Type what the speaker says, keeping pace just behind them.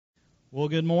Well,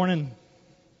 good morning.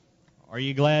 Are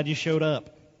you glad you showed up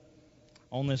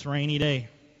on this rainy day?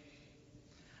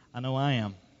 I know I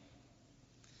am.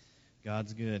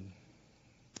 God's good.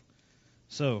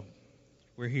 So,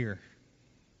 we're here.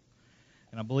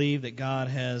 And I believe that God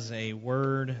has a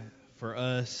word for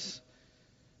us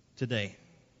today.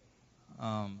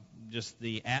 Just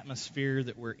the atmosphere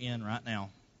that we're in right now.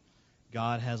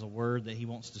 God has a word that He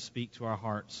wants to speak to our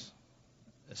hearts,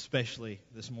 especially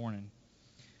this morning.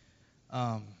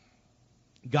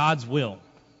 God's will.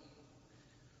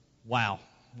 Wow,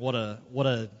 what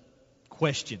a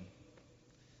question.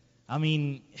 I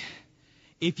mean,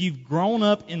 if you've grown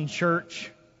up in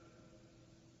church,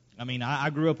 I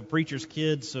grew up a preacher's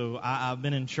kid, so I've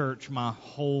been in church my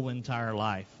whole entire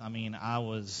life. I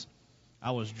was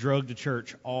drugged to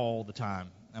church all the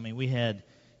time. We had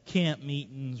camp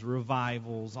meetings,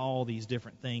 revivals, all these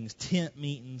different things, tent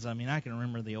meetings. I can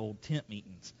remember the old tent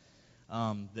meetings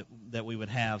that we would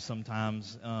have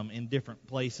sometimes in different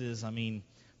places.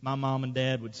 My mom and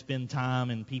dad would spend time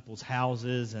in people's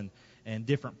houses and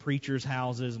different preachers'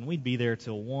 houses, and we'd be there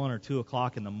till 1 or 2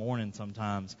 o'clock in the morning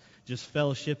sometimes, just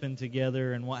fellowshipping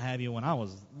together and what have you when I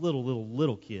was a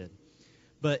little kid.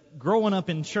 But growing up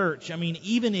in church,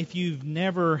 even if you've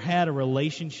never had a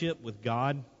relationship with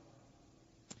God,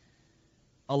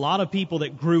 a lot of people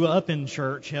that grew up in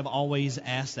church have always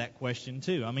asked that question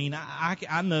too.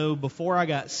 I know before I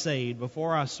got saved,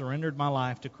 before I surrendered my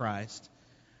life to Christ,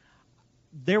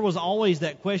 there was always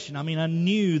that question. I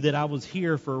knew that I was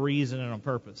here for a reason and a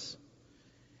purpose.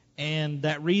 And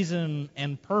that reason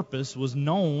and purpose was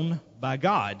known by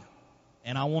God.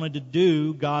 And I wanted to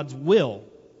do God's will.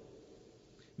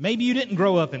 Maybe you didn't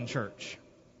grow up in church.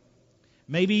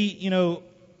 Maybe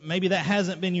that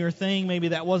hasn't been your thing. Maybe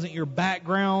that wasn't your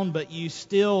background, but you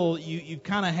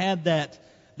kind of had that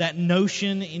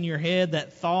notion in your head,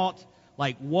 that thought,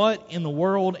 like, what in the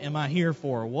world am I here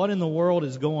for? What in the world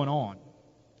is going on?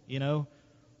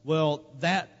 Well,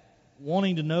 that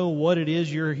wanting to know what it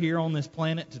is you're here on this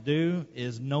planet to do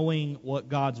is knowing what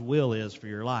God's will is for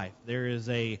your life. There is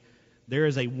a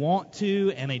want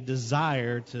to and a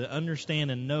desire to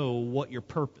understand and know what your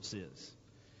purpose is.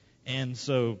 And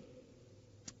so,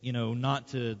 not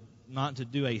to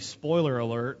do a spoiler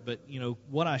alert, but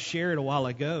what I shared a while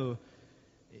ago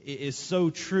is so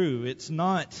true. It's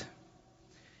not,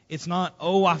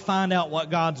 I find out what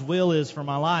God's will is for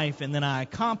my life and then I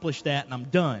accomplish that and I'm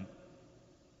done.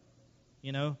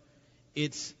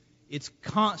 It's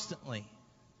constantly,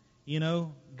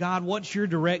 God, what's your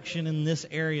direction in this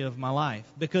area of my life?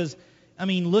 Because,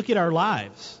 look at our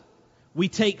lives. We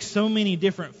take so many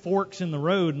different forks in the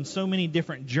road and so many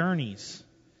different journeys.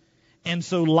 And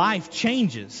so life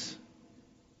changes.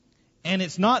 And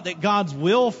it's not that God's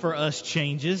will for us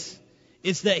changes.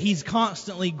 It's that He's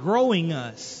constantly growing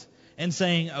us and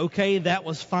saying, okay, that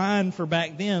was fine for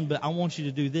back then, but I want you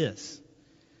to do this.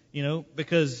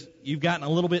 Because you've gotten a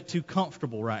little bit too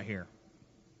comfortable right here.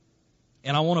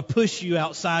 And I want to push you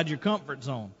outside your comfort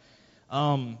zone.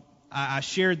 I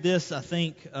shared this, I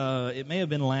think, it may have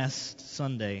been last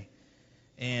Sunday.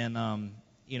 And,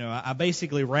 I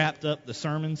basically wrapped up the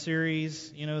sermon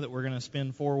series, that we're going to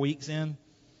spend 4 weeks in.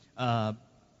 I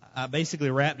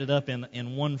basically wrapped it up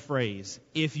in one phrase.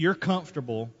 If you're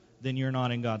comfortable, then you're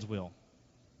not in God's will.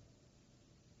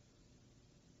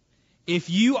 If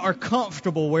you are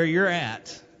comfortable where you're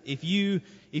at, if you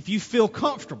feel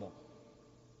comfortable,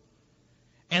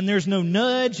 and there's no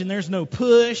nudge, and there's no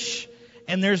push,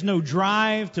 and there's no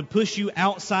drive to push you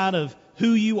outside of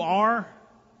who you are,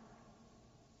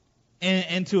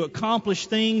 and to accomplish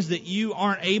things that you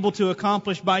aren't able to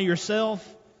accomplish by yourself,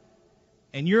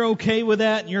 and you're okay with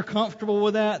that, and you're comfortable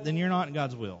with that, then you're not in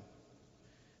God's will.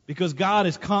 Because God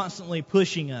is constantly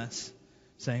pushing us,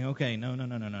 saying, okay, no,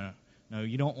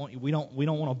 we don't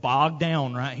want to bog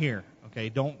down right here. Okay,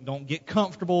 don't get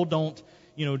comfortable, don't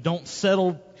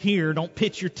settle here, don't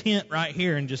pitch your tent right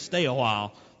here and just stay a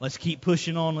while. Let's keep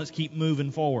pushing on, let's keep moving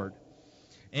forward.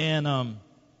 And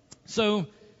so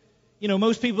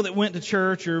most people that went to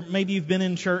church, or maybe you've been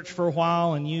in church for a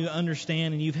while and you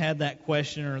understand and you've had that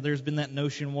question, or there's been that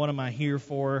notion, what am I here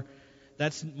for?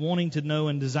 That's wanting to know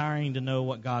and desiring to know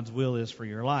what God's will is for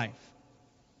your life.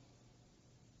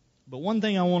 But one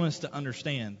thing I want us to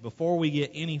understand, before we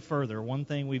get any further, one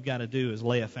thing we've got to do is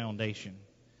lay a foundation.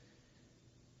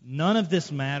 None of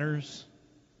this matters.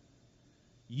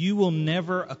 You will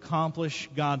never accomplish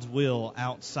God's will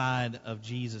outside of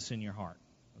Jesus in your heart.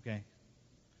 Okay?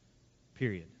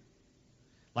 Period.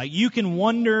 Like, you can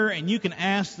wonder and you can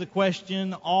ask the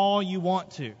question all you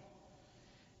want to.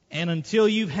 And until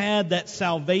you've had that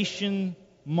salvation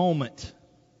moment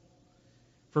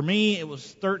For me, it was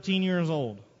 13 years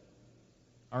old.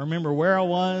 I remember where I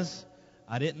was.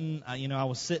 I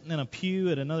was sitting in a pew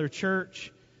at another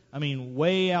church. I mean,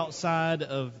 way outside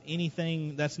of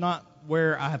anything. That's not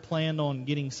where I had planned on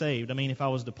getting saved. I mean, if I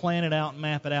was to plan it out and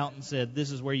map it out and said,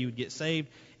 this is where you would get saved,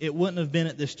 it wouldn't have been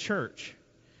at this church.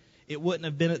 It wouldn't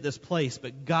have been at this place.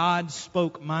 But God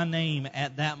spoke my name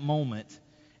at that moment,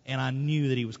 and I knew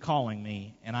that He was calling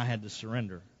me, and I had to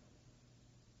surrender.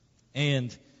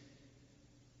 And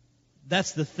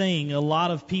that's the thing. A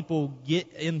lot of people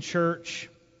get in church.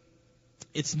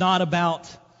 It's not about,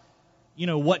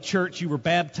 what church you were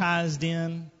baptized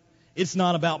in. It's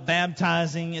not about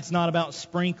baptizing. It's not about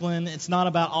sprinkling. It's not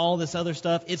about all this other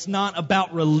stuff. It's not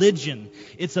about religion.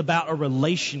 It's about a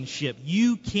relationship.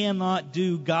 You cannot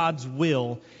do God's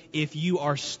will if you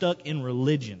are stuck in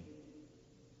religion.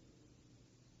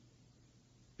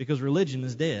 Because religion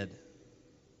is dead.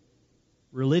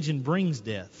 Religion brings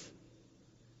death.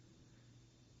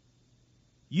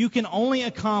 You can only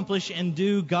accomplish and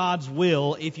do God's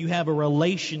will if you have a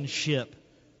relationship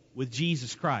with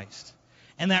Jesus Christ.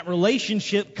 And that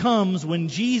relationship comes when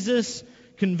Jesus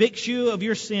convicts you of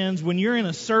your sins, when you're in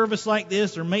a service like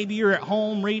this, or maybe you're at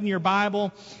home reading your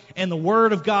Bible, and the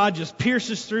Word of God just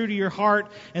pierces through to your heart,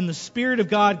 and the Spirit of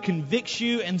God convicts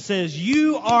you and says,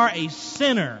 you are a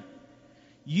sinner.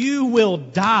 You will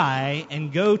die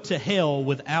and go to hell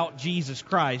without Jesus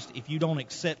Christ if you don't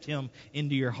accept Him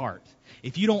into your heart.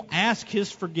 If you don't ask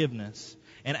His forgiveness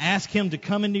and ask Him to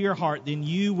come into your heart, then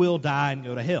you will die and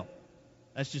go to hell.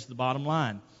 That's just the bottom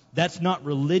line. That's not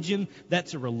religion,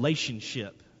 that's a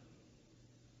relationship.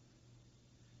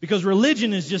 Because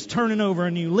religion is just turning over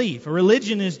a new leaf. A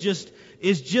religion is just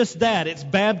that. It's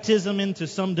baptism into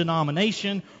some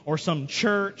denomination or some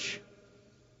church.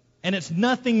 And it's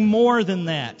nothing more than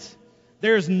that.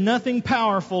 There is nothing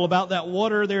powerful about that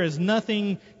water. There is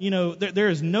nothing, there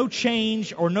is no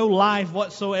change or no life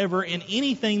whatsoever in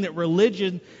anything that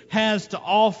religion has to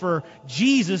offer.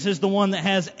 Jesus is the one that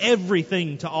has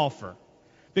everything to offer.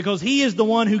 Because He is the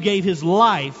one who gave His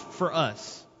life for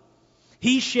us.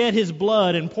 He shed His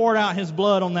blood and poured out His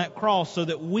blood on that cross so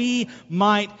that we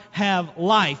might have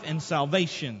life and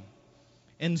salvation.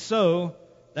 And so,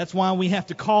 that's why we have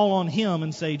to call on Him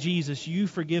and say, Jesus, you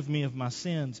forgive me of my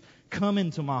sins. Come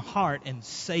into my heart and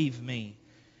save me.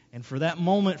 And for that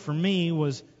moment for me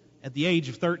was at the age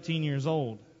of 13 years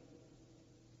old.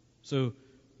 So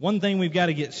one thing we've got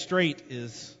to get straight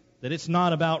is that it's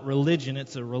not about religion.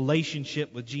 It's a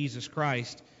relationship with Jesus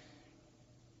Christ.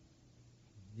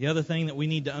 The other thing that we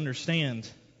need to understand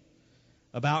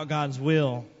about God's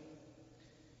will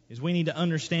is we need to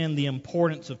understand the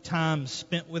importance of time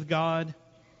spent with God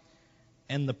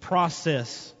and the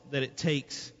process that it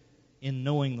takes in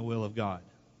knowing the will of God.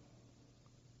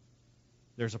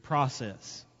 There's a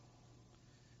process.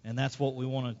 And that's what we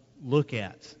want to look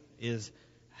at, is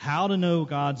how to know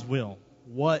God's will.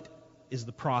 What is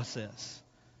the process?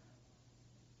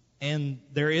 And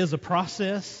there is a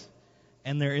process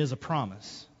and there is a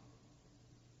promise.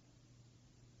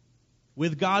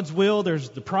 With God's will, there's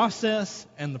the process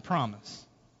and the promise.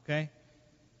 Okay?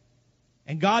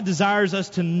 And God desires us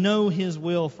to know His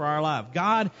will for our life.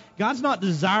 God's not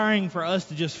desiring for us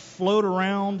to just float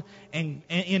around and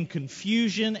in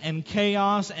confusion and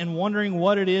chaos and wondering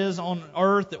what it is on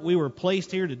earth that we were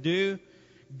placed here to do.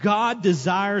 God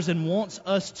desires and wants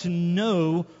us to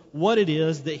know what it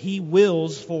is that He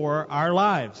wills for our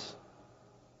lives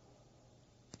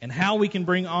and how we can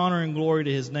bring honor and glory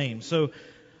to His name. So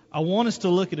I want us to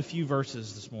look at a few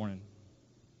verses this morning.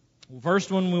 The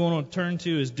first one we want to turn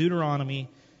to is Deuteronomy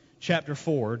chapter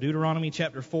 4. Deuteronomy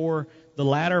chapter 4, the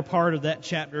latter part of that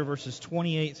chapter, verses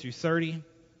 28 through 30.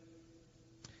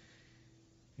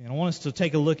 And I want us to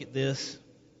take a look at this.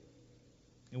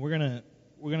 And we're going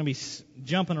to be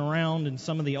jumping around in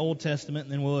some of the Old Testament,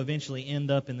 and then we'll eventually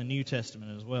end up in the New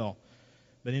Testament as well.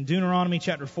 But in Deuteronomy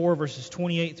chapter 4, verses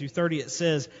 28 through 30, it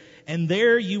says, "And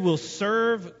there you will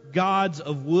serve gods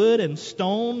of wood and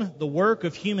stone, the work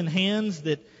of human hands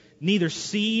that neither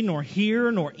see, nor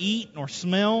hear, nor eat, nor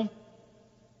smell.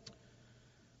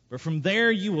 But from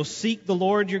there you will seek the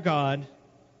Lord your God,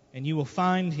 and you will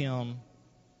find Him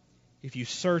if you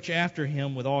search after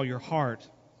Him with all your heart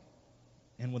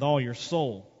and with all your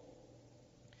soul.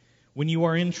 When you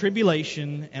are in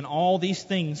tribulation and all these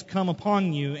things come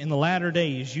upon you in the latter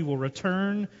days, you will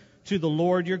return to the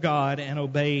Lord your God and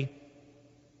obey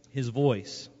His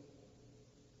voice."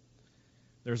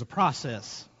 There's a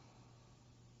process.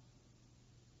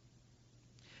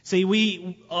 See,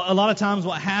 a lot of times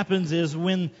what happens is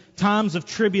when times of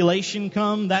tribulation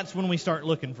come, that's when we start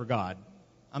looking for God.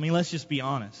 I mean, let's just be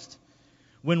honest.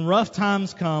 When rough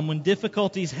times come, when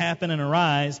difficulties happen and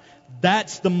arise,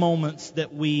 that's the moments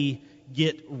that we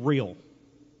get real.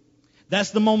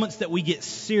 That's the moments that we get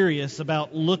serious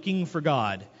about looking for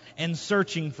God and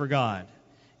searching for God,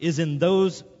 is in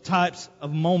those types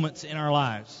of moments in our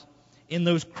lives, in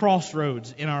those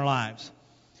crossroads in our lives.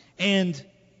 And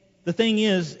the thing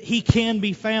is, He can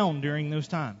be found during those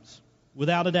times,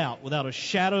 without a doubt, without a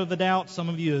shadow of a doubt. Some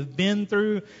of you have been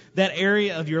through that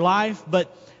area of your life,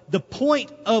 but the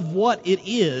point of what it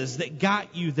is that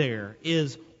got you there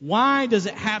is, why does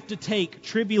it have to take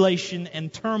tribulation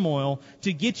and turmoil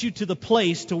to get you to the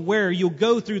place to where you'll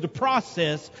go through the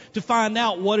process to find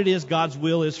out what it is God's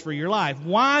will is for your life?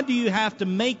 Why do you have to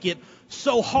make it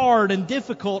so hard and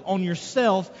difficult on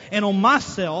yourself and on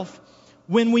myself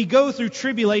when we go through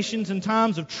tribulations and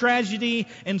times of tragedy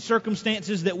and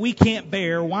circumstances that we can't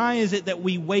bear? Why is it that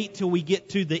we wait till we get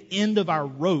to the end of our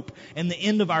rope and the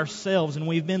end of ourselves, and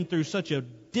we've been through such a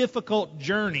difficult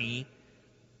journey,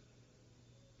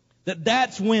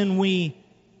 that's when we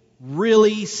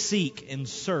really seek and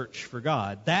search for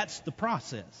God? That's the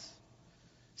process.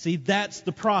 See, that's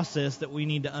the process that we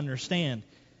need to understand.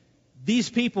 These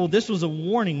people, this was a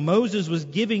warning. Moses was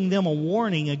giving them a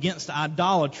warning against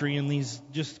idolatry in these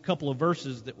just couple of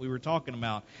verses that we were talking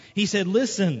about. He said,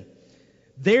 listen,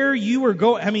 there you are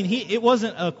going. It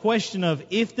wasn't a question of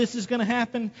if this is going to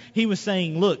happen. He was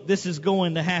saying, look, this is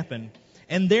going to happen.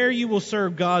 And there you will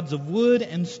serve gods of wood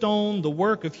and stone, the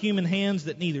work of human hands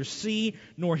that neither see,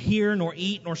 nor hear, nor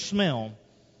eat, nor smell.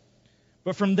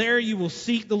 But from there you will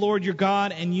seek the Lord your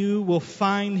God, and you will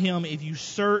find Him if you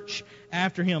search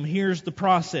after Him. Here's the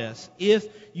process. If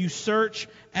you search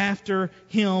after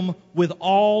Him with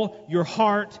all your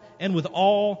heart and with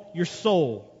all your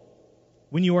soul.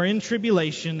 When you are in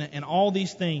tribulation and all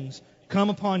these things come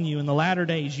upon you in the latter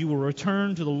days, you will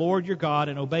return to the Lord your God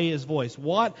and obey His voice.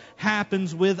 What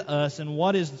happens with us and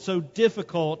what is so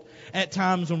difficult at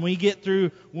times when we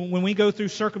go through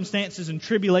circumstances and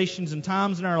tribulations and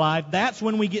times in our life, that's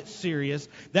when we get serious.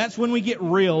 That's when we get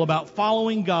real about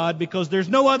following God, because there's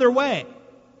no other way.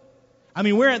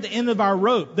 We're at the end of our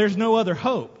rope. There's no other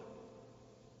hope.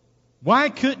 Why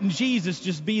couldn't Jesus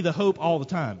just be the hope all the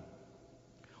time?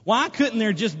 Why couldn't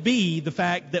there just be the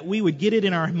fact that we would get it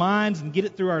in our minds and get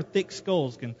it through our thick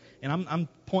skulls? And I'm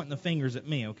pointing the fingers at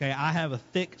me, okay? I have a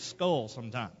thick skull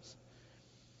sometimes.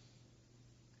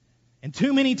 And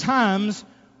too many times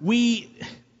we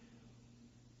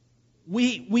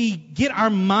get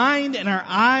our mind and our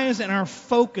eyes and our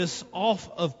focus off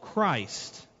of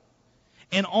Christ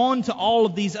and on to all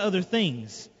of these other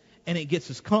things, and it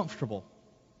gets us comfortable.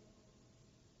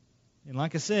 And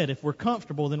like I said, if we're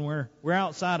comfortable, then we're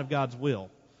outside of God's will.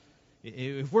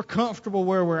 If we're comfortable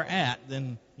where we're at,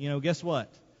 then, guess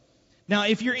what? Now,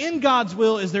 if you're in God's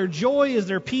will, is there joy? Is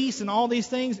there peace and all these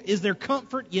things? Is there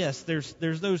comfort? Yes, there's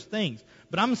those things.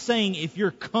 But I'm saying if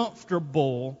you're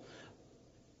comfortable,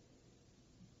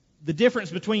 the difference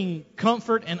between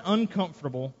comfort and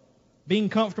uncomfortable, being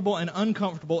comfortable and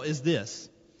uncomfortable, is this.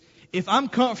 If I'm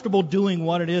comfortable doing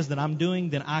what it is that I'm doing,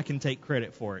 then I can take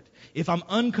credit for it. If I'm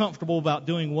uncomfortable about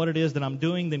doing what it is that I'm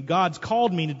doing, then God's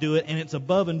called me to do it, and it's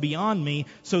above and beyond me.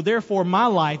 So therefore, my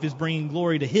life is bringing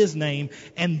glory to His name,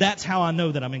 and that's how I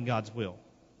know that I'm in God's will.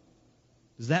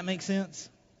 Does that make sense?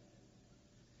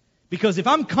 Because if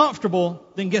I'm comfortable,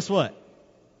 then guess what?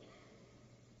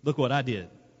 Look what I did.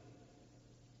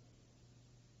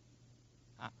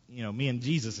 Me and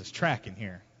Jesus is tracking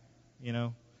here.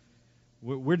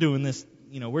 We're doing this,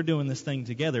 we're doing this thing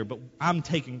together, but I'm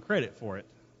taking credit for it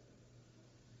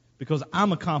because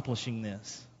I'm accomplishing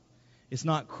this. It's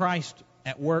not Christ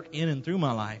at work in and through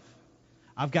my life.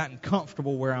 I've gotten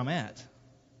comfortable where I'm at.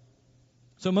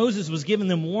 So Moses was giving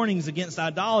them warnings against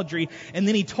idolatry, and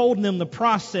then he told them the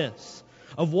process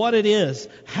of what it is,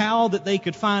 how that they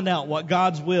could find out what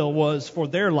God's will was for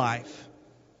their life.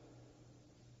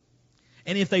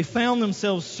 And if they found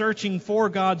themselves searching for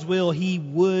God's will, He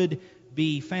would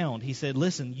be found. He said,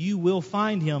 listen, you will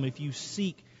find Him if you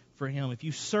seek for Him, if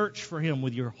you search for Him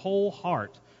with your whole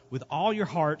heart, with all your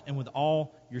heart and with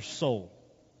all your soul.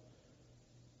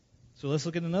 So let's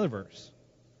look at another verse.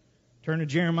 Turn to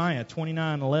Jeremiah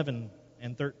 29:11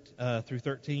 and through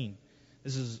 13.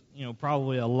 This is,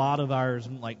 probably a lot of ours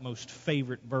most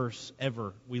favorite verse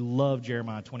ever. We love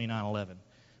Jeremiah 29:11.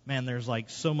 Man, there's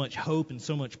so much hope and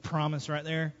so much promise right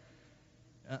there.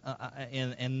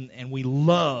 And we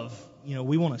love,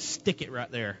 we want to stick it right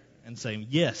there and say,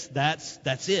 yes,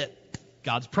 that's it.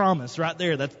 God's promise right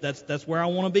there. That's where I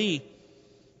want to be.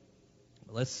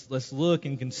 Let's look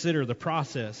and consider the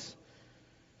process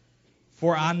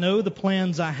For I know the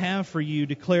plans I have for you,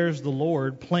 declares the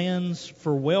Lord, plans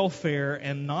for welfare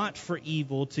and not for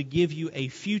evil, to give you a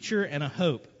future and a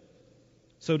hope.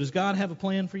 So does God have a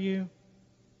plan for you?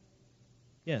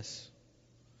 Yes.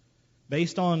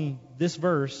 Based on this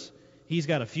verse, He's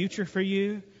got a future for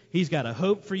you. He's got a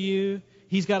hope for you.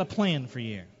 He's got a plan for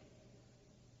you.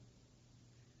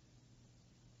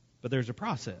 But there's a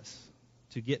process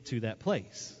to get to that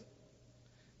place.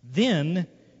 Then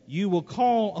you will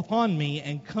call upon me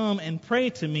and come and pray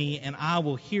to me, and I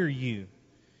will hear you.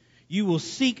 You will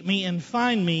seek me and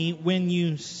find me when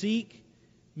you seek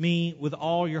me with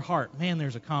all your heart. Man,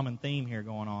 there's a common theme here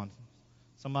going on.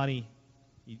 Somebody,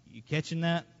 you catching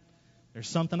that? There's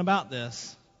something about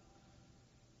this.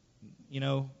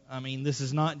 This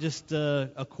is not just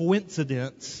a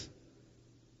coincidence.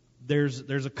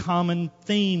 There's a common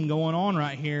theme going on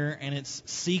right here, and it's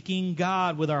seeking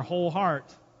God with our whole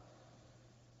heart.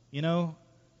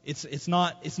 It's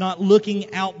not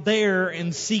looking out there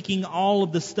and seeking all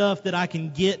of the stuff that I can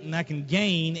get and I can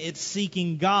gain. It's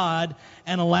seeking God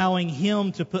and allowing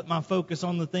Him to put my focus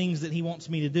on the things that He wants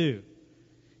me to do.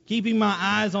 Keeping my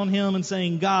eyes on Him and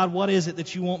saying, God, what is it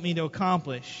that you want me to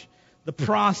accomplish? The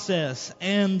process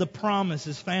and the promise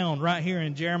is found right here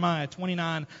in Jeremiah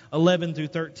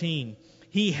 29:11-13.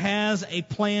 He has a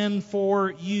plan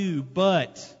for you,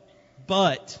 but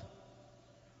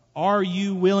are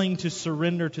you willing to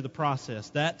surrender to the process?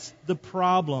 That's the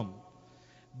problem.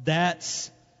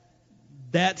 That's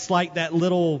like that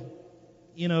little,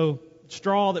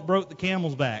 straw that broke the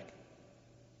camel's back.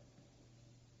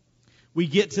 We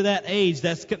get to that age,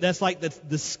 that's like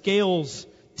the scales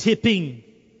tipping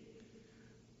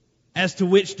as to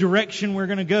which direction we're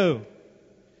going to go.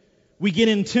 We get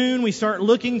in tune, we start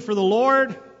looking for the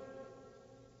Lord.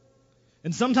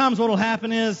 And sometimes what will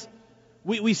happen is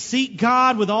we seek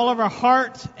God with all of our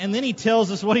heart, and then He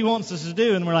tells us what He wants us to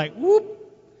do, and we're like, whoop,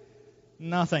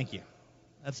 no thank you.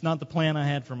 That's not the plan I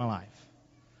had for my life.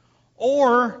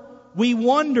 Or we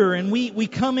wonder, and we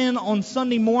come in on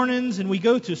Sunday mornings, and we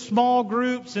go to small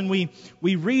groups, and we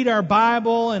read our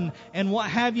Bible and what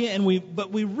have you,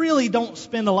 but we really don't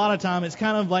spend a lot of time. It's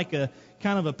kind of like a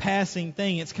passing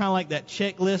thing. It's kind of like that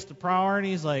checklist of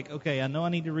priorities. Like, okay, I know I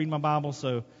need to read my Bible,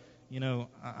 so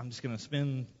I'm just going to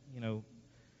spend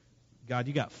God,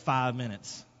 you got 5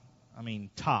 minutes.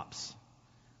 Tops.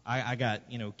 I got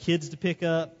kids to pick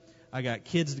up. I got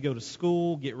kids to go to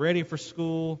school, get ready for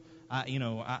school.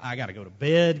 I got to go to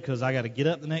bed because I got to get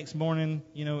up the next morning,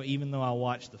 even though I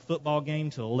watch the football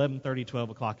game till 11:30, 12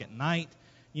 o'clock at night.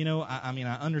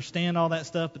 I understand all that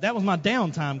stuff, but that was my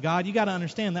downtime, God. You got to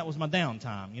understand that was my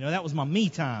downtime. That was my me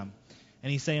time.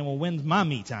 And He's saying, well, when's my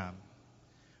me time?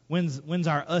 When's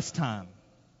our us time?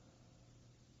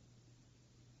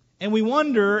 And we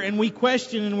wonder and we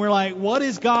question and we're like, what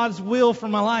is God's will for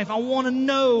my life? I want to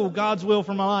know God's will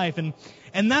for my life.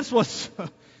 And that's what's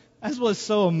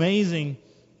so amazing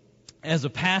as a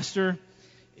pastor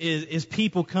is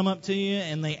people come up to you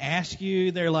and they ask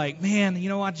you, they're like, man,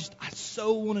 I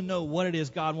so want to know what it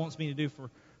is God wants me to do for,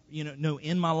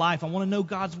 in my life. I want to know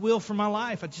God's will for my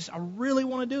life. I really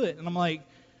want to do it. And I'm like,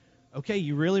 okay,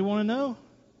 you really want to know?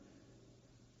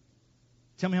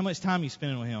 Tell me how much time you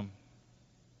spending with Him.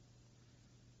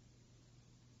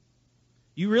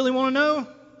 You really want to know?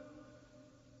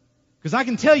 Because I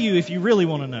can tell you if you really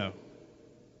want to know.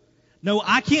 No,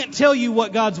 I can't tell you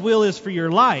what God's will is for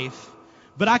your life,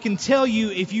 but I can tell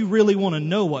you if you really want to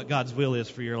know what God's will is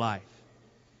for your life.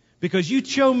 Because you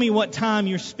show me what time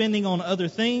you're spending on other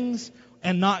things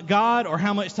and not God, or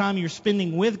how much time you're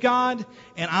spending with God,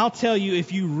 and I'll tell you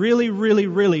if you really, really,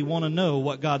 really want to know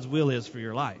what God's will is for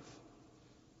your life.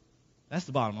 That's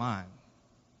the bottom line.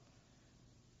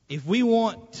 If we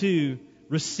want to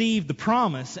receive the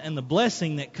promise and the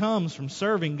blessing that comes from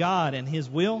serving God and His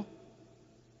will,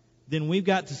 then we've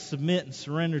got to submit and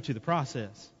surrender to the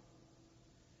process.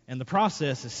 And the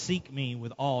process is seek me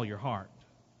with all your heart.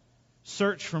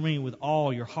 Search for me with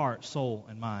all your heart, soul,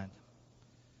 and mind.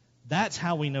 That's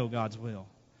how we know God's will.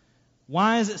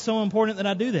 Why is it so important that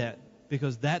I do that?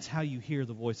 Because that's how you hear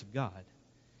the voice of God.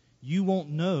 You won't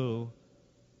know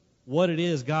what it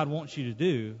is God wants you to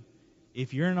do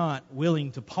if you're not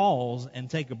willing to pause and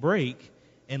take a break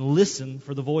and listen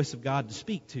for the voice of God to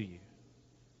speak to you.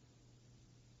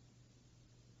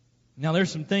 Now,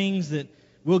 there's some things that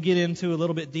we'll get into a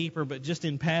little bit deeper, but just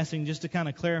in passing, just to kind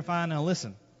of clarify. Now,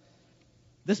 listen.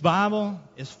 This Bible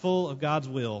is full of God's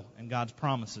will and God's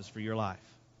promises for your life.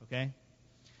 Okay?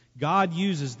 God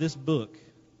uses this book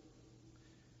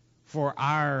for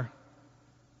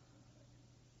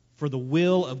for the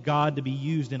will of God to be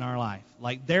used in our life.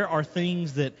 Like, there are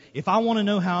things that if I want to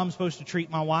know how I'm supposed to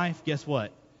treat my wife, guess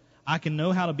what? I can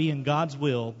know how to be in God's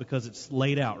will because it's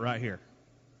laid out right here.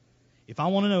 If I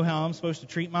want to know how I'm supposed to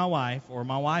treat my wife, or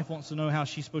my wife wants to know how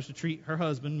she's supposed to treat her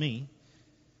husband, me,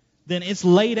 then it's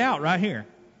laid out right here.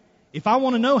 If I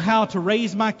want to know how to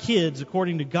raise my kids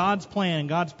according to God's plan and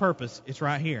God's purpose, it's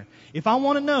right here. If I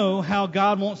want to know how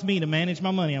God wants me to manage my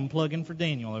money, I'm plugging for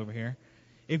Daniel over here.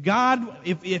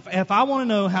 If I want to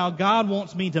know how God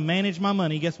wants me to manage my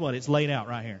money, guess what? It's laid out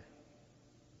right here.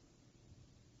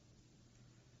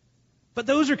 But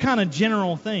those are kind of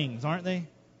general things, aren't they?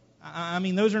 I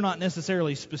mean, those are not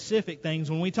necessarily specific things.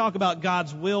 When we talk about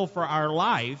God's will for our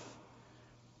life,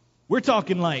 we're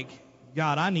talking like,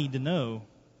 God, I need to know.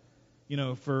 You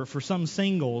know, for some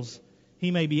singles,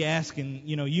 he may be asking,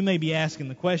 you may be asking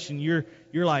the question, you're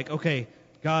like, okay,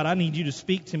 God, I need you to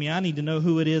speak to me. I need to know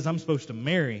who it is I'm supposed to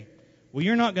marry. Well,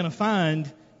 you're not going to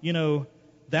find,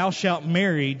 thou shalt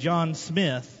marry John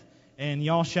Smith and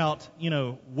y'all shalt,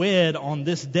 wed on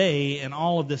this day and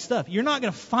all of this stuff. You're not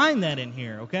going to find that in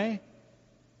here, okay?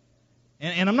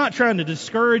 And I'm not trying to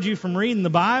discourage you from reading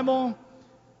the Bible,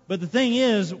 but the thing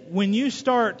is, when you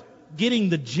start getting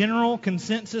the general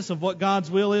consensus of what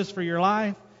God's will is for your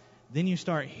life, then you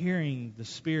start hearing the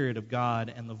Spirit of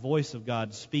God and the voice of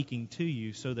God speaking to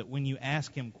you, so that when you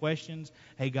ask Him questions,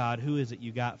 hey God, who is it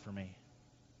you got for me?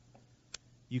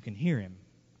 You can hear Him.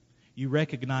 You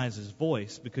recognize His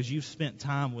voice because you've spent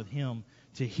time with Him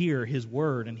to hear His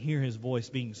word and hear His voice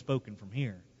being spoken from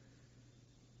here.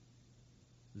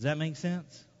 Does that make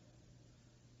sense?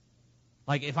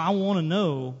 Like, if I want to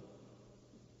know,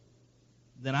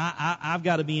 then I've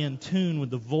got to be in tune with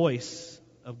the voice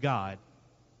of God.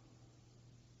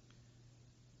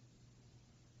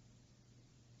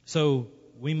 So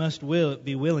we must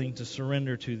be willing to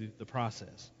surrender to the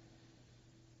process.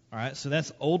 All right, so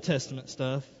that's Old Testament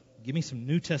stuff. Give me some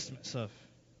New Testament stuff.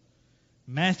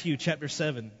 Matthew chapter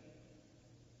 7.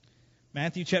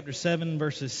 Matthew chapter 7,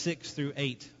 verses 6 through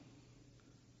 8.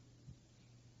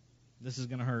 This is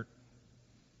going to hurt.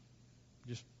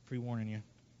 Just pre-warning you.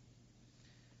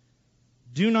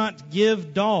 Do not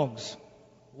give dogs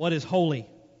what is holy,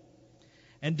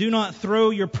 and do not throw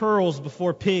your pearls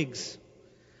before pigs,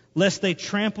 lest they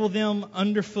trample them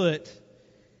underfoot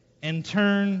and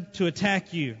turn to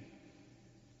attack you.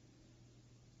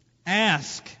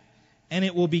 Ask, and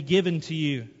it will be given to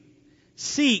you.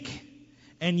 Seek,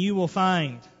 and you will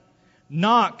find.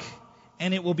 Knock,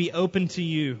 and it will be open to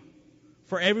you.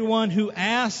 For everyone who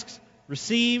asks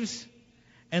receives,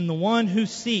 and the one who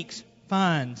seeks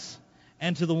finds.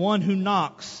 And to the one who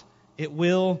knocks, it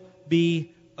will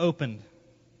be opened.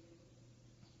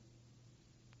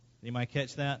 Anybody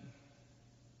catch that?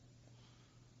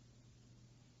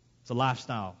 It's a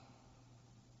lifestyle.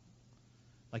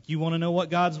 Like, you want to know what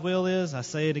God's will is? I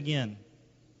say it again.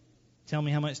 Tell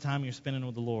me how much time you're spending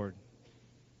with the Lord.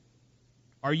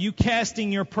 Are you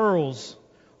casting your pearls?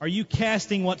 Are you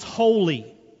casting what's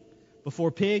holy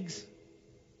before pigs?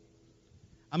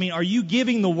 I mean, are you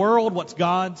giving the world what's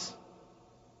God's?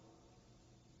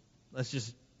 Let's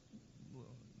just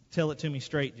tell it to me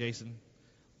straight, Jason.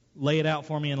 Lay it out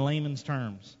for me in layman's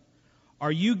terms.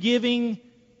 Are you giving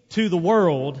to the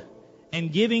world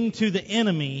and giving to the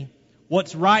enemy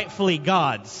what's rightfully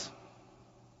God's?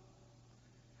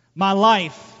 My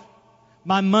life,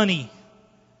 my money,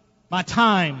 my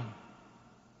time,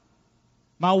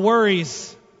 my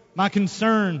worries, my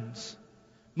concerns,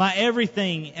 my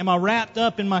everything. Am I wrapped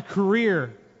up in my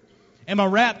career? Am I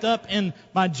wrapped up in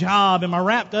my job? Am I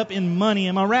wrapped up in money?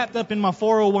 Am I wrapped up in my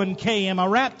 401k? Am I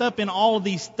wrapped up in all of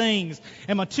these things?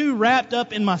 Am I too wrapped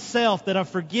up in myself that I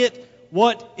forget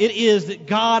what it is that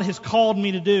God has called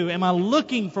me to do? Am I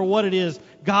looking for what it is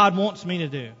God wants me to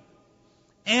do?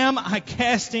 Am I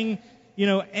casting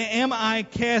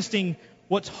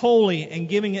what's holy and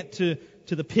giving it to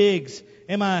the pigs?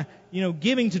 Am I,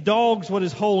 giving to dogs what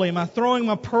is holy? Am I throwing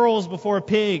my pearls before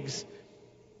pigs?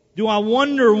 Do I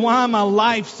wonder why my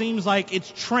life seems like it's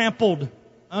trampled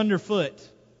underfoot?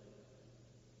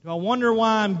 Do I wonder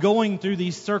why I'm going through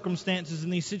these circumstances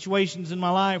and these situations in my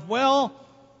life? Well,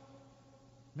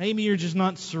 maybe you're just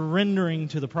not surrendering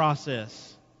to the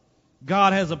process.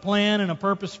 God has a plan and a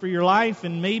purpose for your life,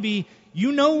 and maybe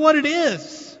you know what it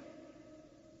is.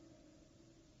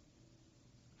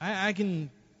 I can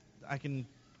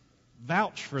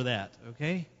vouch for that,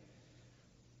 okay?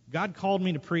 God called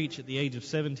me to preach at the age of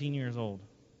 17 years old.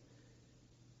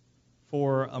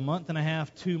 For a month and a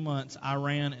half, 2 months, I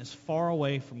ran as far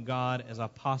away from God as I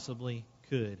possibly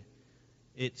could.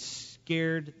 It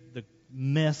scared the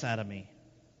mess out of me.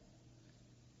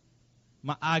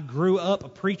 I grew up a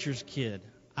preacher's kid.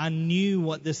 I knew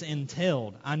what this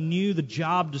entailed. I knew the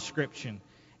job description,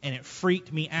 and it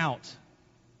freaked me out.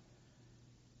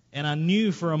 And I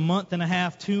knew for a month and a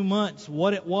half, 2 months,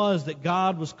 what it was that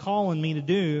God was calling me to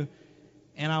do.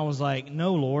 And I was like,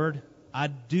 no, Lord, I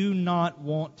do not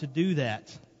want to do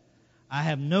that. I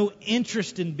have no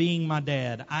interest in being my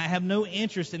dad. I have no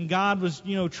interest. And God was,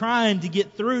 trying to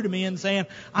get through to me and saying,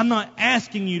 I'm not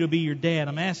asking you to be your dad.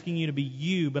 I'm asking you to be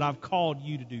you, but I've called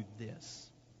you to do this.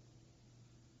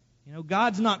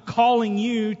 God's not calling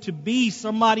you to be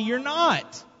somebody you're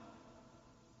not.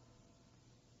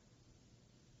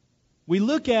 We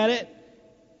look at it,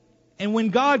 and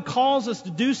when God calls us to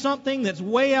do something that's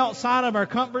way outside of our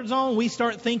comfort zone, we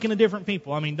start thinking of different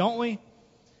people. Don't we?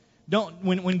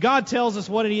 When God tells us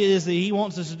what it is that He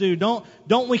wants us to do,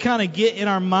 don't we kind of get in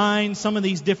our mind some of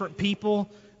these different people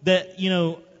that,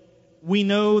 we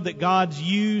know that God's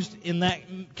used in that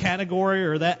category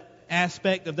or that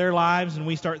aspect of their lives, and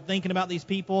we start thinking about these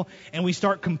people, and we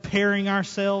start comparing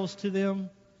ourselves to them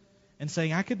and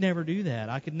saying, I could never do that.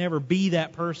 I could never be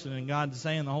that person. And God's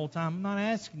saying the whole time, I'm not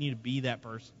asking you to be that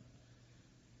person.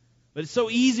 But it's so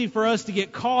easy for us to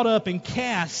get caught up and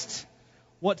cast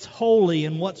what's holy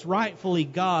and what's rightfully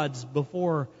God's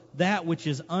before that which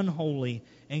is unholy,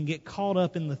 and get caught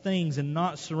up in the things and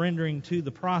not surrendering to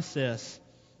the process.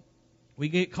 We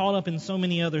get caught up in so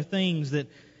many other things that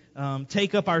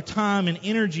take up our time and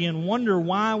energy, and wonder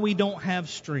why we don't have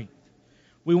strength.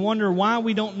 We wonder why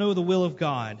we don't know the will of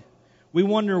God. We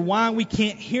wonder why we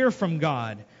can't hear from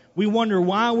God. We wonder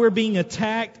why we're being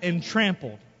attacked and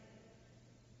trampled.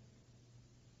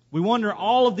 We wonder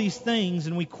all of these things,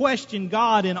 and we question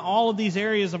God in all of these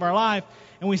areas of our life,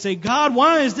 and we say, God,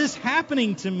 why is this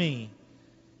happening to me?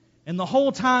 And the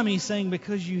whole time He's saying,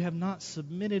 because you have not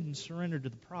submitted and surrendered to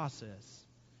the process.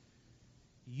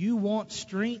 You want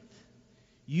strength?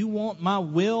 You want my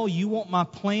will? You want my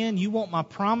plan? You want my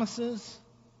promises?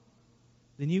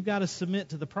 Then you've got to submit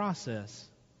to the process.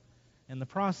 And the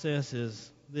process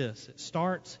is this. It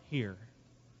starts here.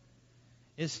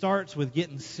 It starts with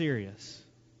getting serious.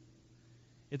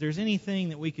 If there's anything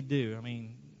that we could do,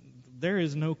 there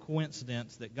is no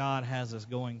coincidence that God has us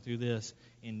going through this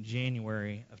in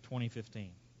January of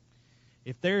 2015.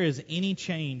 If there is any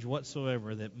change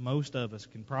whatsoever that most of us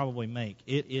can probably make,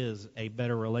 it is a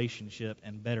better relationship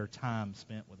and better time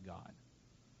spent with God.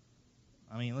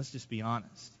 Let's just be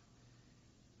honest.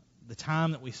 The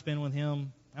time that we spend with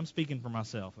Him, I'm speaking for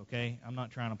myself, okay? I'm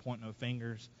not trying to point no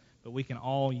fingers, but we can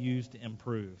all use to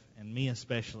improve, and me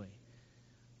especially.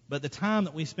 But the time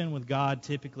that we spend with God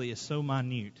typically is so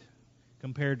minute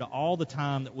compared to all the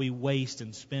time that we waste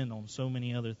and spend on so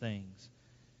many other things.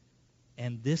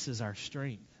 And this is our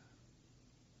strength.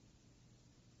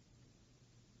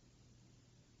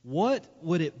 What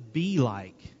would it be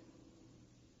like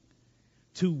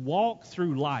to walk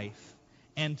through life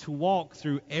and to walk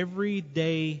through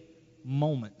everyday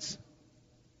moments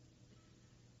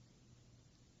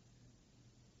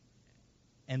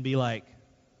and be like,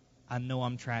 I know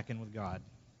I'm tracking with God.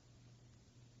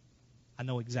 I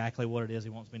know exactly what it is He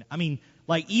wants me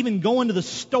to. Even going to the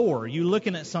store, you're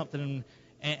looking at something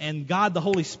and God, the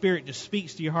Holy Spirit, just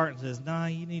speaks to your heart and says, nah,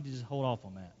 you need to just hold off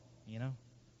on that,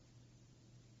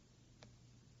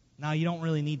 No, you don't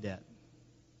really need that.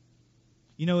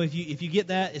 If you get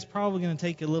that, it's probably going to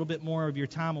take a little bit more of your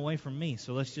time away from me,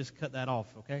 so let's just cut that off,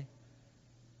 okay?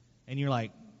 And you're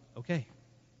like, okay,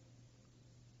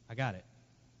 I got it.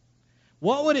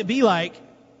 What would it be like,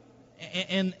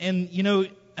 and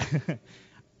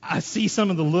I see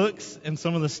some of the looks and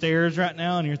some of the stares right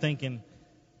now, and you're thinking,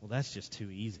 well, that's just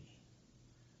too easy.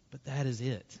 But that is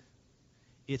it.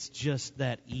 It's just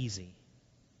that easy.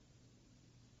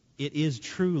 It is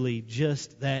truly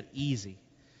just that easy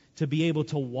to be able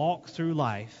to walk through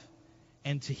life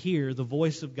and to hear the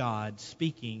voice of God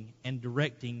speaking and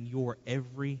directing your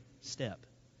every step.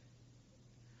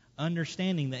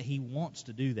 Understanding that He wants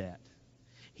to do that.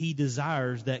 He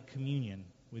desires that communion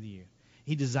with you.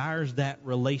 He desires that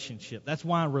relationship. That's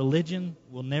why religion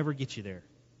will never get you there.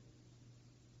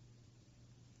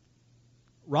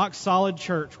 Rock solid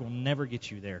church will never get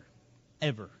you there,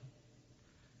 ever.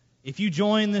 If you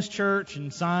join this church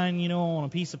and sign, on a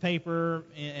piece of paper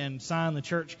and sign the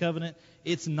church covenant,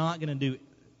 it's not going to do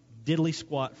diddly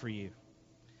squat for you.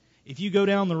 If you go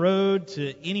down the road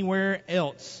to anywhere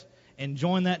else and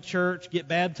join that church, get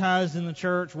baptized in the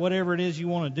church, whatever it is you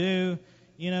want to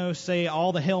do, say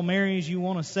all the Hail Marys you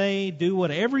want to say, do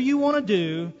whatever you want to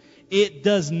do, It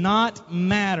does not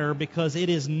matter, because it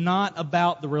is not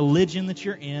about the religion that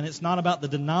you're in. It's not about the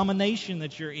denomination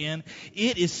that you're in.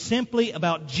 It is simply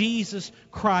about Jesus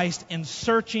Christ and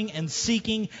searching and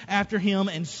seeking after Him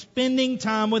and spending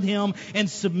time with Him and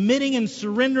submitting and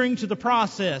surrendering to the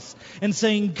process and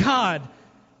saying, God,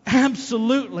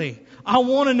 absolutely, I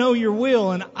want to know your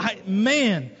will. And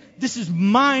this is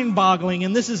mind-boggling,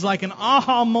 and this is like an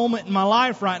aha moment in my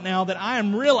life right now, that I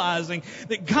am realizing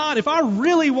that, God, if I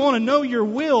really want to know your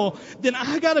will, then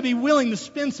I got to be willing to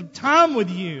spend some time with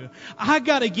you. I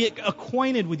got to get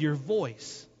acquainted with your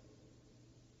voice,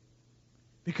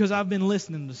 because I've been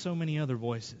listening to so many other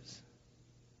voices.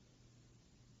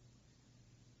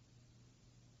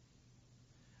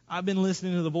 I've been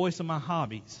listening to the voice of my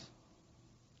hobbies.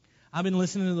 I've been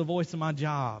listening to the voice of my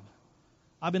job.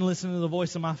 I've been listening to the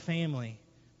voice of my family,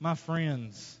 my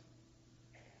friends,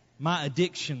 my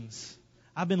addictions.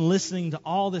 I've been listening to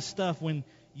all this stuff when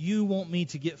you want me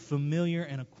to get familiar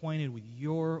and acquainted with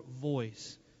your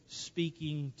voice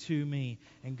speaking to me.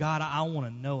 And God, I want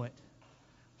to know it.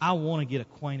 I want to get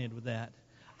acquainted with that.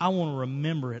 I want to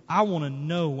remember it. I want to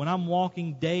know when I'm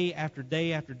walking day after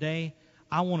day after day,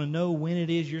 I want to know when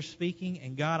it is you're speaking.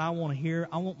 And God, I want to hear,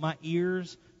 I want my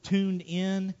ears tuned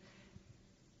in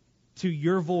to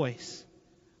your voice.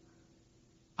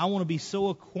 I want to be so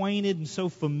acquainted and so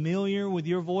familiar with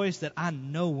your voice that I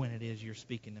know when it is you're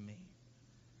speaking to me.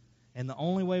 And the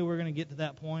only way we're going to get to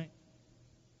that point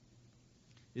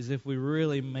is if we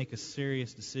really make a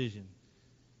serious decision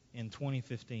in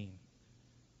 2015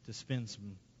 to spend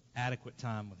some adequate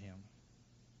time with Him.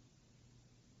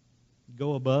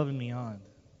 Go above and beyond.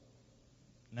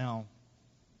 Now,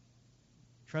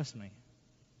 trust me,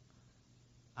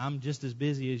 I'm just as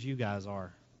busy as you guys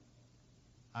are.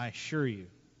 I assure you.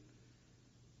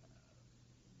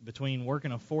 Between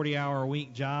working a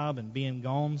 40-hour-a-week job and being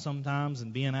gone sometimes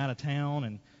and being out of town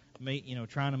and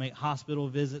trying to make hospital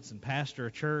visits and pastor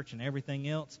a church and everything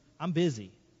else, I'm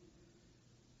busy.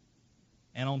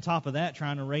 And on top of that,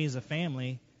 trying to raise a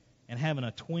family and having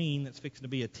a tween that's fixing to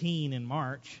be a teen in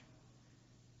March,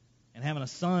 and having a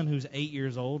son who's 8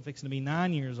 years old, fixing to be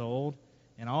 9 years old,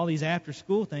 and all these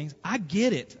after-school things, I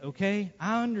get it, okay?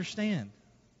 I understand.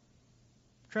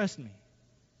 Trust me.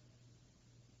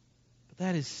 But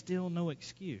that is still no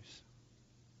excuse.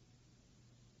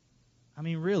 I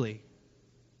mean, really.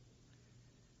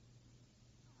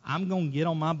 I'm going to get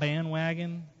on my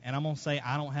bandwagon, and I'm going to say,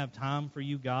 I don't have time for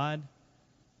you, God,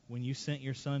 when you sent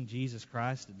your Son, Jesus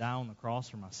Christ, to die on the cross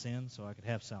for my sins so I could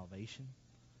have salvation.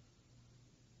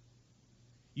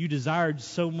 You desired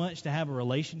so much to have a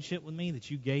relationship with me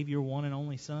that you gave your one and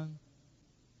only Son.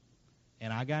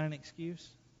 And I got an excuse?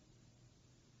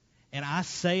 And I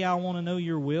say I want to know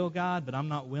your will, God, but I'm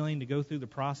not willing to go through the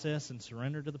process and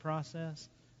surrender to the process?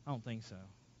 I don't think so.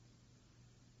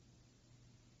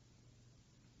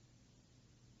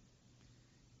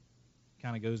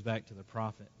 Kind of goes back to the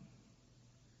prophet.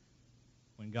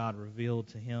 When God revealed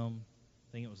to him,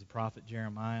 I think it was the prophet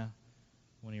Jeremiah,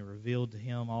 when he revealed to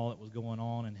him all that was going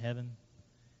on in heaven,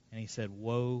 and he said,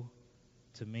 "Woe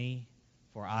to me,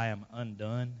 for I am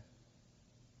undone."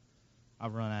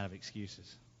 I've run out of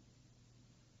excuses.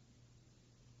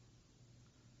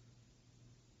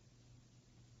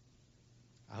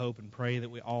 I hope and pray that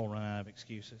we all run out of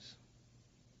excuses.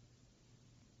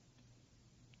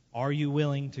 Are you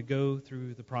willing to go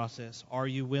through the process? Are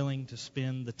you willing to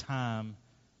spend the time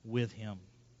with Him?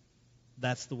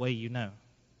 That's the way you know.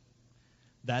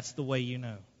 That's the way you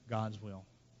know God's will,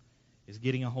 is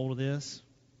getting a hold of this.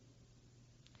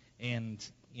 And,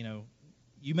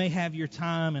 you may have your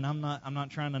time, and I'm not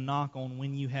trying to knock on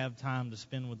when you have time to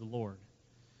spend with the Lord.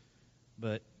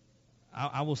 But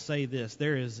I will say this.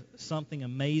 There is something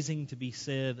amazing to be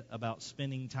said about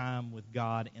spending time with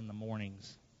God in the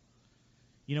mornings.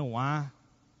 You know why?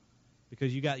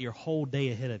 Because you got your whole day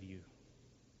ahead of you.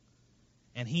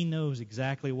 And He knows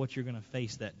exactly what you're going to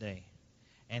face that day.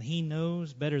 And He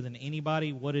knows better than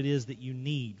anybody what it is that you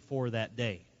need for that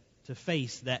day, to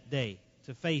face that day,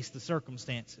 to face the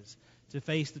circumstances, to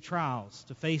face the trials,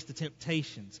 to face the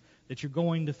temptations that you're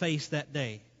going to face that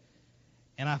day.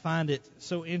 And I find it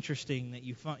so interesting that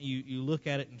you look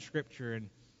at it in Scripture, and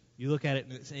you look at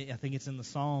it, and I think it's in the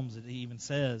Psalms that He even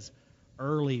says,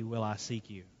 "Early will I seek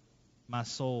you. My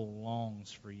soul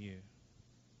longs for you.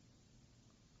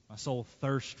 My soul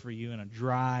thirsts for you in a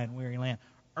dry and weary land.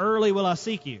 Early will I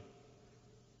seek you."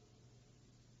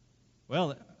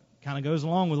 Well, it kind of goes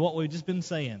along with what we've just been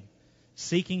saying.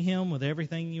 Seeking Him with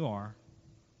everything you are,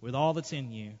 with all that's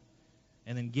in you,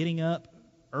 and then getting up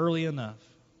early enough.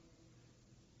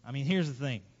 I mean, here's the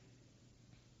thing.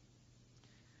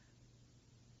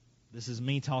 This is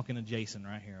me talking to Jason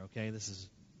right here, okay? This is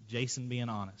Jason being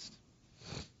honest.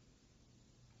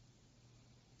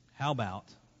 How about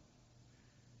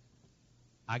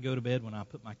I go to bed when I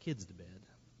put my kids to bed?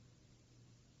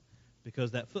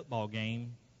 Because that football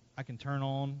game, I can turn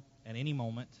on at any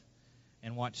moment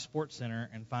and watch SportsCenter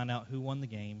and find out who won the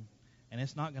game, and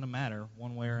it's not going to matter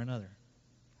one way or another.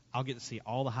 I'll get to see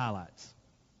all the highlights,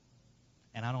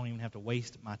 and I don't even have to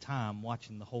waste my time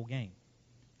watching the whole game.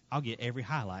 I'll get every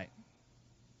highlight.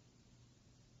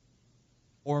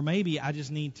 Or maybe I just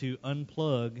need to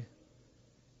unplug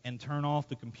and turn off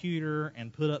the computer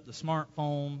and put up the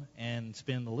smartphone and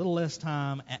spend a little less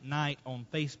time at night on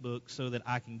Facebook so that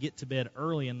I can get to bed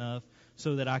early enough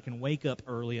so that I can wake up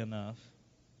early enough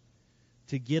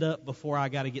to get up before I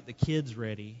got to get the kids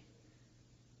ready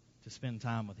to spend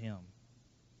time with Him,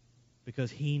 because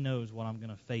He knows what I'm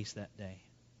going to face that day.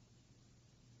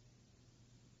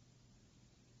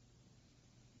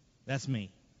 That's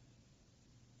me.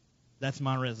 That's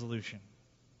my resolution.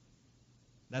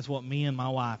 That's what me and my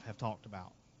wife have talked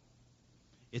about.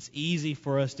 It's easy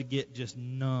for us to get just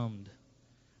numbed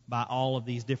by all of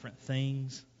these different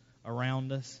things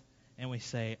around us. And we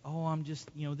say, oh, I'm just,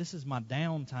 this is my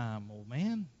downtime. Well,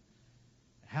 man,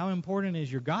 how important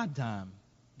is your God time?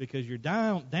 Because your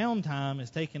downtime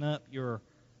is taking up your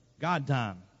God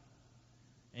time.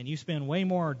 And you spend way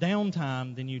more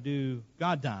downtime than you do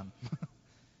God time.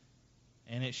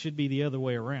 And it should be the other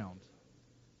way around.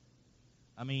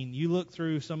 I mean, you look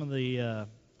through some of the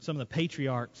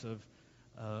patriarchs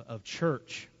of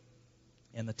church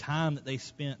and the time that they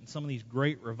spent in some of these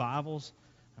great revivals.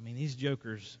 I mean, these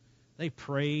jokers, they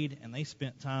prayed and they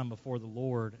spent time before the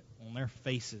Lord on their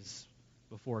faces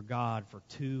before God for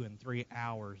 2 and 3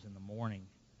 hours in the morning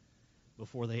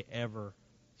before they ever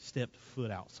stepped foot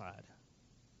outside.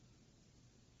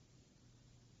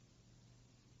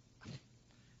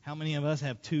 How many of us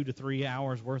have 2 to 3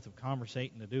 hours worth of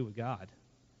conversating to do with God?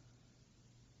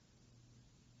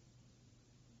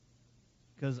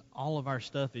 Because all of our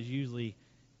stuff is usually,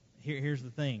 here's the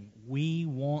thing, we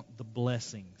want the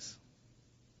blessings.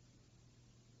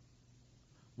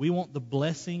 We want the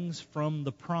blessings from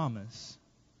the promise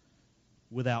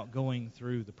without going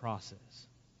through the process.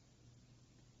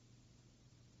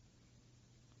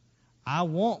 I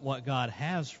want what God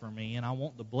has for me, and I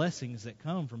want the blessings that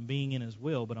come from being in His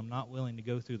will, but I'm not willing to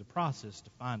go through the process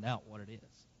to find out what it is.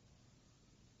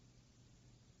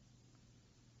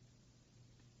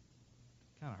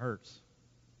 It kind of hurts.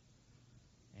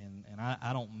 And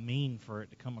I don't mean for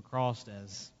it to come across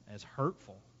as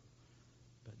hurtful,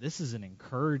 but this is an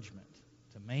encouragement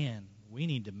to, man, we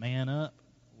need to man up.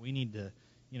 We need to,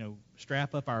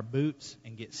 strap up our boots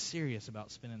and get serious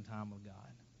about spending time with God.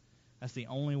 That's the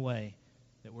only way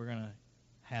that we're going to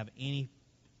have any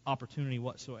opportunity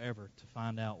whatsoever to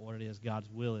find out what it is God's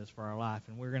will is for our life.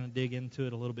 And we're going to dig into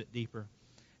it a little bit deeper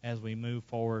as we move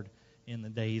forward in the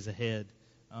days ahead.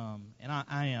 And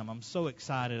I'm so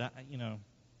excited.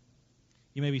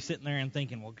 You may be sitting there and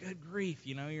thinking, well, good grief,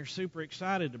 you're super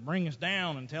excited to bring us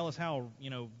down and tell us how,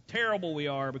 terrible we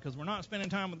are because we're not spending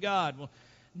time with God. Well,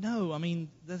 no, I mean,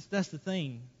 that's the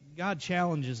thing. God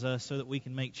challenges us so that we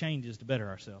can make changes to better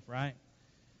ourselves, right?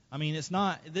 I mean, it's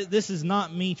not. This is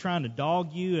not me trying to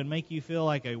dog you and make you feel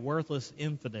like a worthless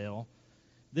infidel.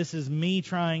 This is me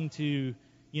trying to,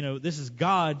 this is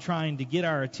God trying to get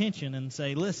our attention and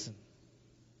say, listen,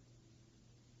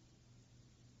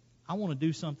 I want to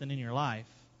do something in your life.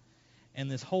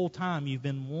 And this whole time you've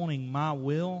been wanting my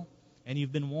will and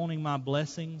you've been wanting my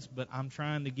blessings, but I'm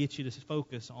trying to get you to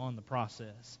focus on the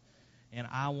process. And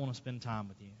I want to spend time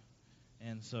with you.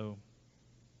 And so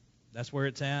that's where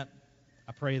it's at.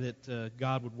 I pray that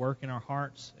God would work in our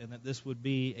hearts and that this would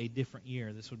be a different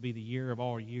year. This would be the year of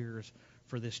all years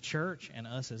for this church and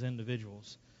us as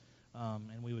individuals.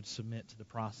 And we would submit to the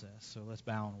process. So let's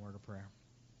bow in a word of prayer.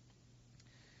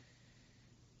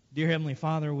 Dear Heavenly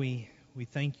Father, we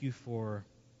thank you for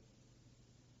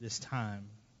this time.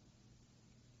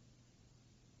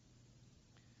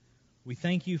 We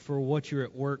thank you for what you're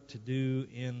at work to do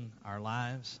in our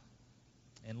lives.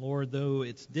 And Lord, though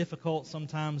it's difficult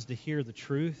sometimes to hear the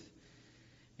truth,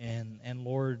 and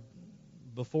Lord,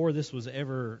 before this was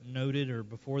ever noted or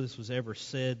before this was ever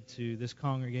said to this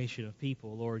congregation of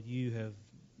people, Lord, you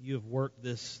have worked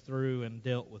this through and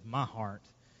dealt with my heart.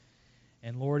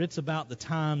 And Lord, it's about the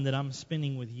time that I'm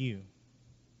spending with you.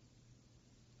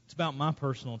 It's about my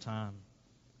personal time.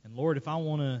 And Lord, if I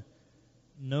want to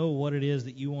know what it is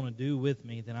that you want to do with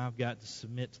me, then I've got to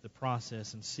submit to the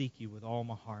process and seek you with all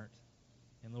my heart.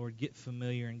 And Lord, get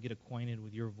familiar and get acquainted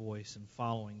with your voice and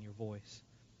following your voice.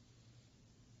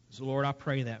 So Lord, I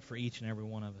pray that for each and every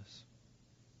one of us.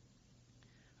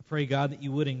 pray, God, that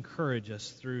you would encourage us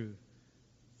through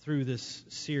this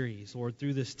series, Lord,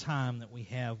 through this time that we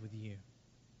have with you.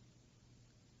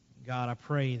 God, I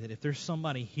pray that if there's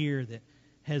somebody here that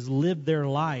has lived their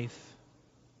life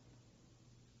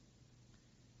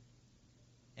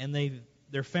and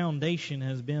their foundation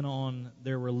has been on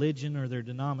their religion or their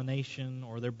denomination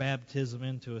or their baptism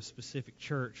into a specific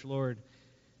church, Lord,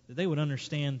 that they would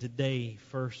understand today,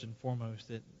 first and foremost,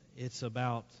 that it's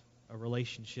about a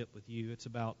relationship with you. It's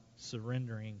about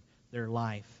surrendering their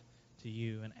life to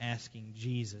you and asking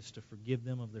Jesus to forgive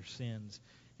them of their sins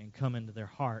and come into their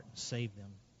heart and save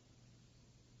them.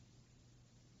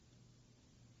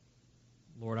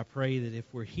 Lord, I pray that if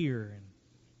we're here and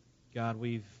God,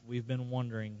 we've been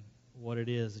wondering what it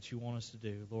is that you want us to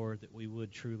do, Lord, that we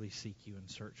would truly seek you and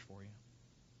search for you.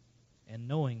 And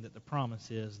knowing that the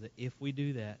promise is that if we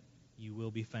do that, you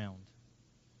will be found.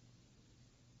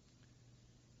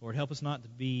 Lord, help us not to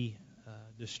be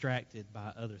distracted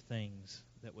by other things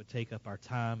that would take up our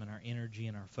time and our energy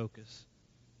and our focus.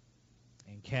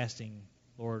 And casting,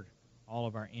 Lord, all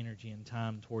of our energy and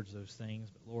time towards those things.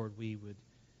 But, Lord, we would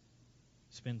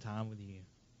spend time with you.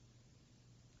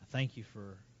 I thank you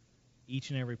for each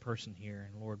and every person here.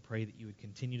 And, Lord, pray that you would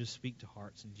continue to speak to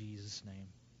hearts in Jesus' name.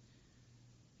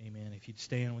 Amen. If you'd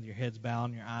stand with your heads bowed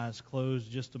and your eyes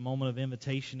closed, just a moment of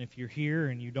invitation. If you're here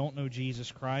and you don't know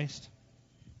Jesus Christ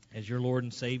as your Lord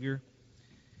and Savior,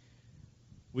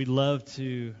 we'd love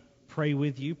to pray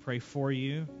with you, pray for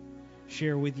you,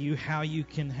 share with you how you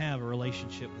can have a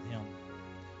relationship with Him.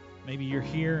 Maybe you're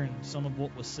here and some of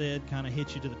what was said kind of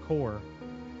hit you to the core,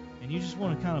 and you just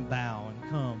want to kind of bow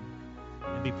and come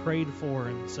and be prayed for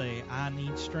and say, I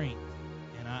need strength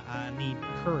and I need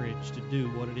courage to do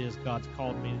what it is God's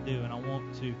called me to do, and I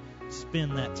want to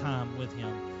spend that time with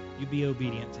Him. You be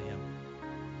obedient to Him.